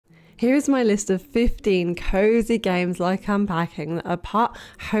Here's my list of 15 cozy games like Unpacking that are part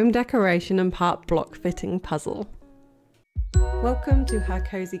home decoration and part block fitting puzzle. Welcome to Her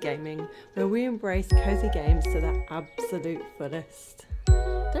Cozy Gaming, where we embrace cozy games to the absolute fullest.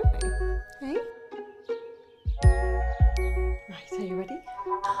 Don't we? Hey? Right, are you ready?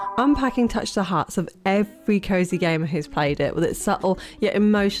 Unpacking touched the hearts of every cozy gamer who's played it, with its subtle yet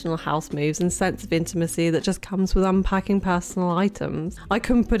emotional house moves and sense of intimacy that just comes with unpacking personal items. I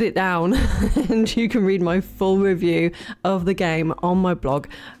couldn't put it down, and you can read my full review of the game on my blog,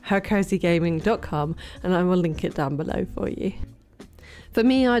 hercozygaming.com, and I will link it down below for you. For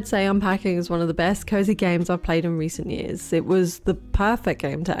me, I'd say Unpacking is one of the best cozy games I've played in recent years. It was the perfect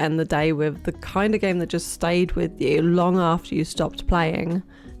game to end the day with, the kind of game that just stayed with you long after you stopped playing.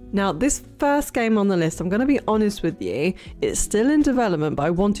 Now, this first game on the list, I'm going to be honest with you, it's still in development, but I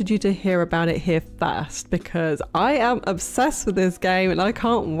wanted you to hear about it here first because I am obsessed with this game and I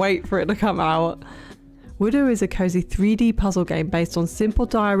can't wait for it to come out. Voodoo is a cozy 3D puzzle game based on simple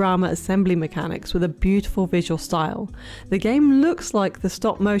diorama assembly mechanics with a beautiful visual style. The game looks like the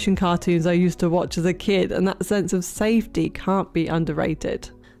stop motion cartoons I used to watch as a kid, and that sense of safety can't be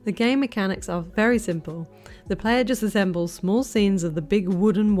underrated. The game mechanics are very simple. The player just assembles small scenes of the big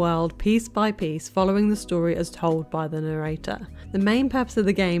wooden world piece by piece, following the story as told by the narrator. The main purpose of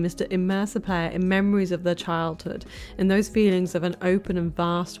the game is to immerse the player in memories of their childhood, in those feelings of an open and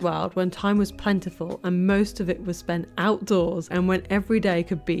vast world when time was plentiful and most of it was spent outdoors, and when every day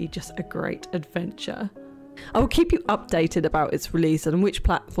could be just a great adventure. I will keep you updated about its release and which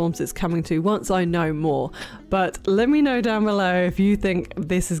platforms it's coming to once I know more, but let me know down below if you think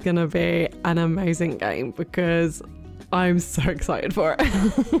this is going to be an amazing game, because I'm so excited for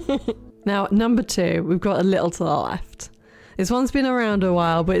it. Now, number 2, we've got A Little to the Left. This one's been around a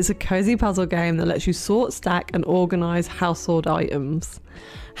while, but it's a cozy puzzle game that lets you sort, stack and organise household items.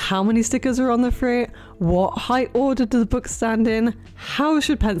 How many stickers are on the fruit? What height order does the book stand in? How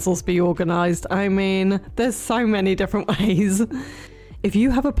should pencils be organised? I mean, there's so many different ways. If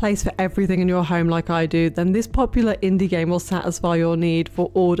you have a place for everything in your home like I do, then this popular indie game will satisfy your need for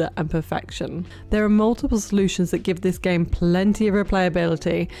order and perfection. There are multiple solutions that give this game plenty of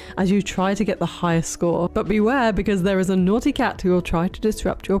replayability as you try to get the highest score. But beware, because there is a naughty cat who will try to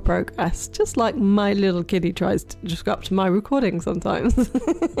disrupt your progress, just like my little kitty tries to disrupt my recording sometimes.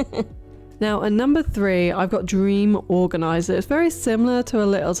 Now, at number 3, I've got Dream Organizer. It's very similar to A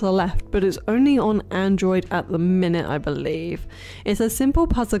Little to the Left, but it's only on Android at the minute, I believe. It's a simple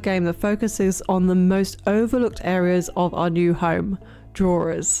puzzle game that focuses on the most overlooked areas of our new home,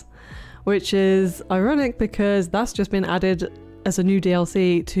 drawers, which is ironic because that's just been added as a new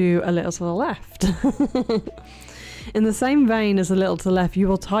DLC to A Little to the Left. In the same vein as A Little to the Left, you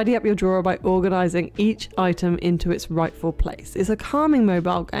will tidy up your drawer by organising each item into its rightful place. It's a calming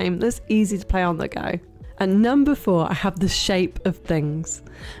mobile game that's easy to play on the go. At number 4, I have The Shape of Things.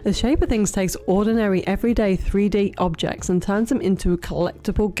 The Shape of Things takes ordinary everyday 3D objects and turns them into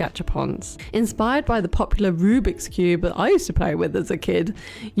collectible gachapons. Inspired by the popular Rubik's Cube that I used to play with as a kid,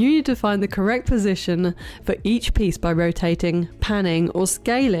 you need to find the correct position for each piece by rotating, panning or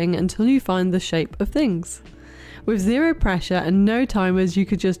scaling until you find the shape of things. With zero pressure and no timers, you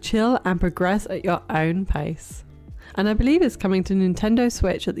could just chill and progress at your own pace. And I believe it's coming to Nintendo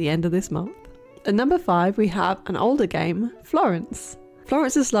Switch at the end of this month. At number 5, we have an older game, Florence.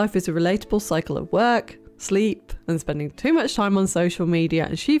 Florence's life is a relatable cycle of work, sleep, and spending too much time on social media,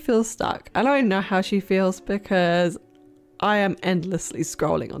 and she feels stuck. And I know how she feels because I am endlessly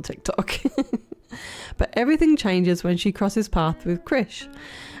scrolling on TikTok. But everything changes when she crosses paths with Krish,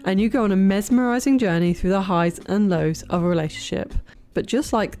 and you go on a mesmerising journey through the highs and lows of a relationship. But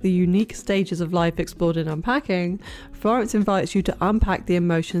just like the unique stages of life explored in Unpacking, Florence invites you to unpack the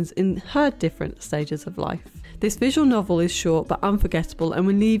emotions in her different stages of life. This visual novel is short but unforgettable and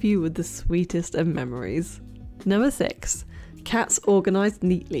will leave you with the sweetest of memories. Number 6, Cats Organised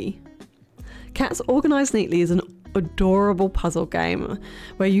Neatly. Cats Organised Neatly is an adorable puzzle game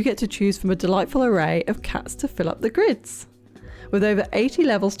where you get to choose from a delightful array of cats to fill up the grids. With over 80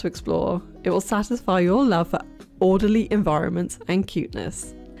 levels to explore, it will satisfy your love for orderly environments and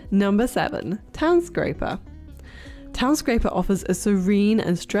cuteness. Number 7, Townscraper. Townscraper offers a serene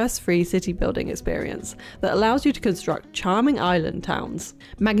and stress-free city building experience that allows you to construct charming island towns,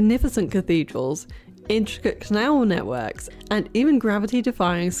 magnificent cathedrals, intricate canal networks, and even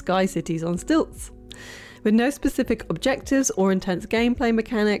gravity-defying sky cities on stilts. With no specific objectives or intense gameplay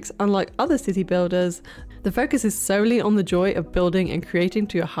mechanics, unlike other city builders, the focus is solely on the joy of building and creating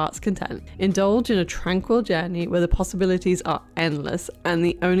to your heart's content. Indulge in a tranquil journey where the possibilities are endless and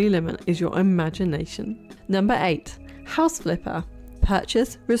the only limit is your imagination. Number 8, House Flipper.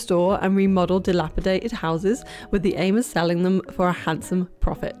 Purchase, restore and remodel dilapidated houses with the aim of selling them for a handsome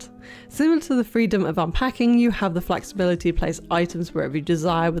profit. Similar to the freedom of unpacking, you have the flexibility to place items wherever you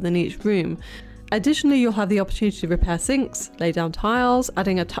desire within each room. Additionally, you'll have the opportunity to repair sinks, lay down tiles,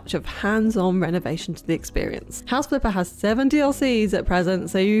 adding a touch of hands-on renovation to the experience. House Flipper has 7 DLCs at present,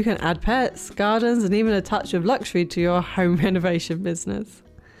 so you can add pets, gardens, and even a touch of luxury to your home renovation business.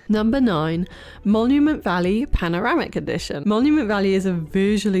 Number 9, Monument Valley Panoramic Edition. Monument Valley is a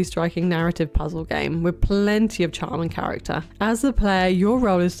visually striking narrative puzzle game with plenty of charm and character. As the player, your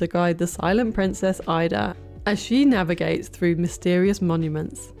role is to guide the silent princess Ida as she navigates through mysterious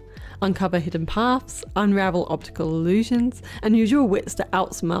monuments. Uncover hidden paths, unravel optical illusions, and use your wits to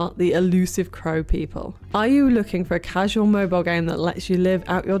outsmart the elusive crow people. Are you looking for a casual mobile game that lets you live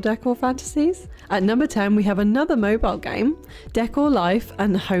out your decor fantasies? At number 10, we have another mobile game, Decor Life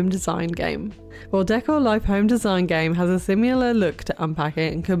and Home Design Game. Well, Decor Life Home Design Game has a similar look to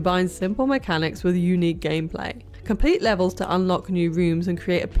Unpacking and combines simple mechanics with unique gameplay. Complete levels to unlock new rooms and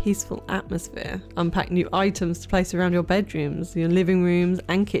create a peaceful atmosphere. Unpack new items to place around your bedrooms, your living rooms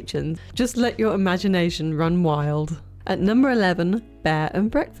and kitchens. Just let your imagination run wild. At number 11, Bear and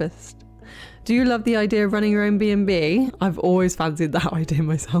Breakfast. Do you love the idea of running your own B&B? I've always fancied that idea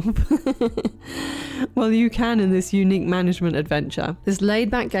myself. Well, you can in this unique management adventure. This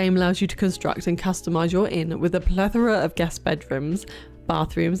laid-back game allows you to construct and customize your inn with a plethora of guest bedrooms,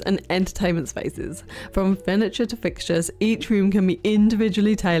 bathrooms and entertainment spaces. From furniture to fixtures, each room can be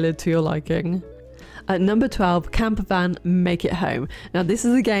individually tailored to your liking. At number 12, Campervan Make It Home. Now this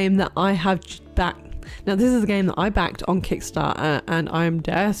is a game that I backed on Kickstarter and I'm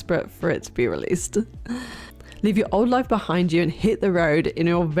desperate for it to be released. Leave your old life behind you and hit the road in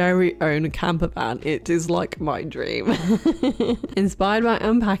your very own camper van. It is like my dream. Inspired by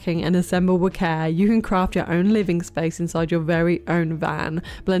Unpacking and assembled with care, you can craft your own living space inside your very own van,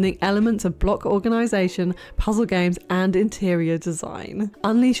 blending elements of block organization, puzzle games, and interior design.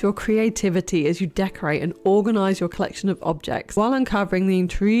 Unleash your creativity as you decorate and organize your collection of objects, while uncovering the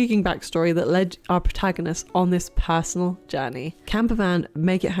intriguing backstory that led our protagonists on this personal journey. Campervan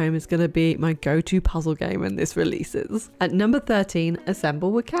Make It Home is going to be my go-to puzzle game in this releases. At number 13,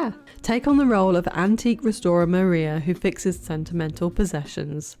 Assemble with Care. Take on the role of antique restorer Maria who fixes sentimental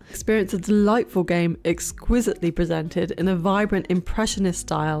possessions. Experience a delightful game exquisitely presented in a vibrant impressionist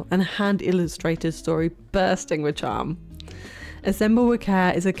style and hand-illustrated story bursting with charm. Assemble with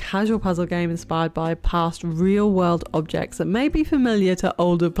Care is a casual puzzle game inspired by past real-world objects that may be familiar to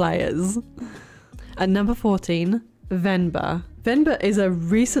older players. At number 14, Venba. Venba is a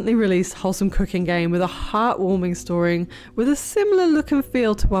recently released wholesome cooking game with a heartwarming story with a similar look and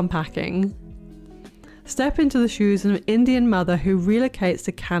feel to Unpacking. Step into the shoes of an Indian mother who relocates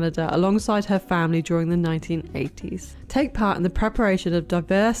to Canada alongside her family during the 1980s. Take part in the preparation of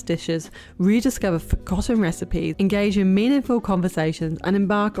diverse dishes, rediscover forgotten recipes, engage in meaningful conversations, and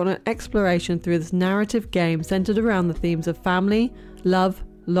embark on an exploration through this narrative game centered around the themes of family, love,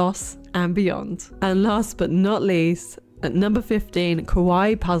 loss, and beyond. And last but not least, at number 15,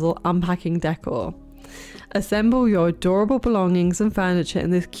 Kawaii Puzzle Unpacking Decor. Assemble your adorable belongings and furniture in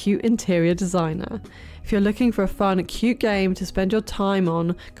this cute interior designer. If you're looking for a fun, cute game to spend your time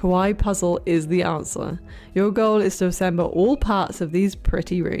on, Kawaii Puzzle is the answer. Your goal is to assemble all parts of these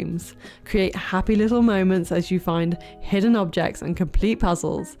pretty rooms. Create happy little moments as you find hidden objects and complete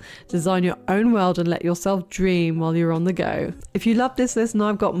puzzles. Design your own world and let yourself dream while you're on the go. If you love this list, and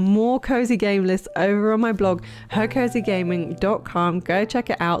I've got more cozy game lists over on my blog, hercozygaming.com. Go check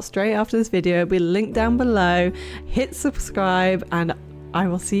it out straight after this video. It'll be linked down below. Hit subscribe and I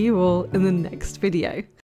will see you all in the next video.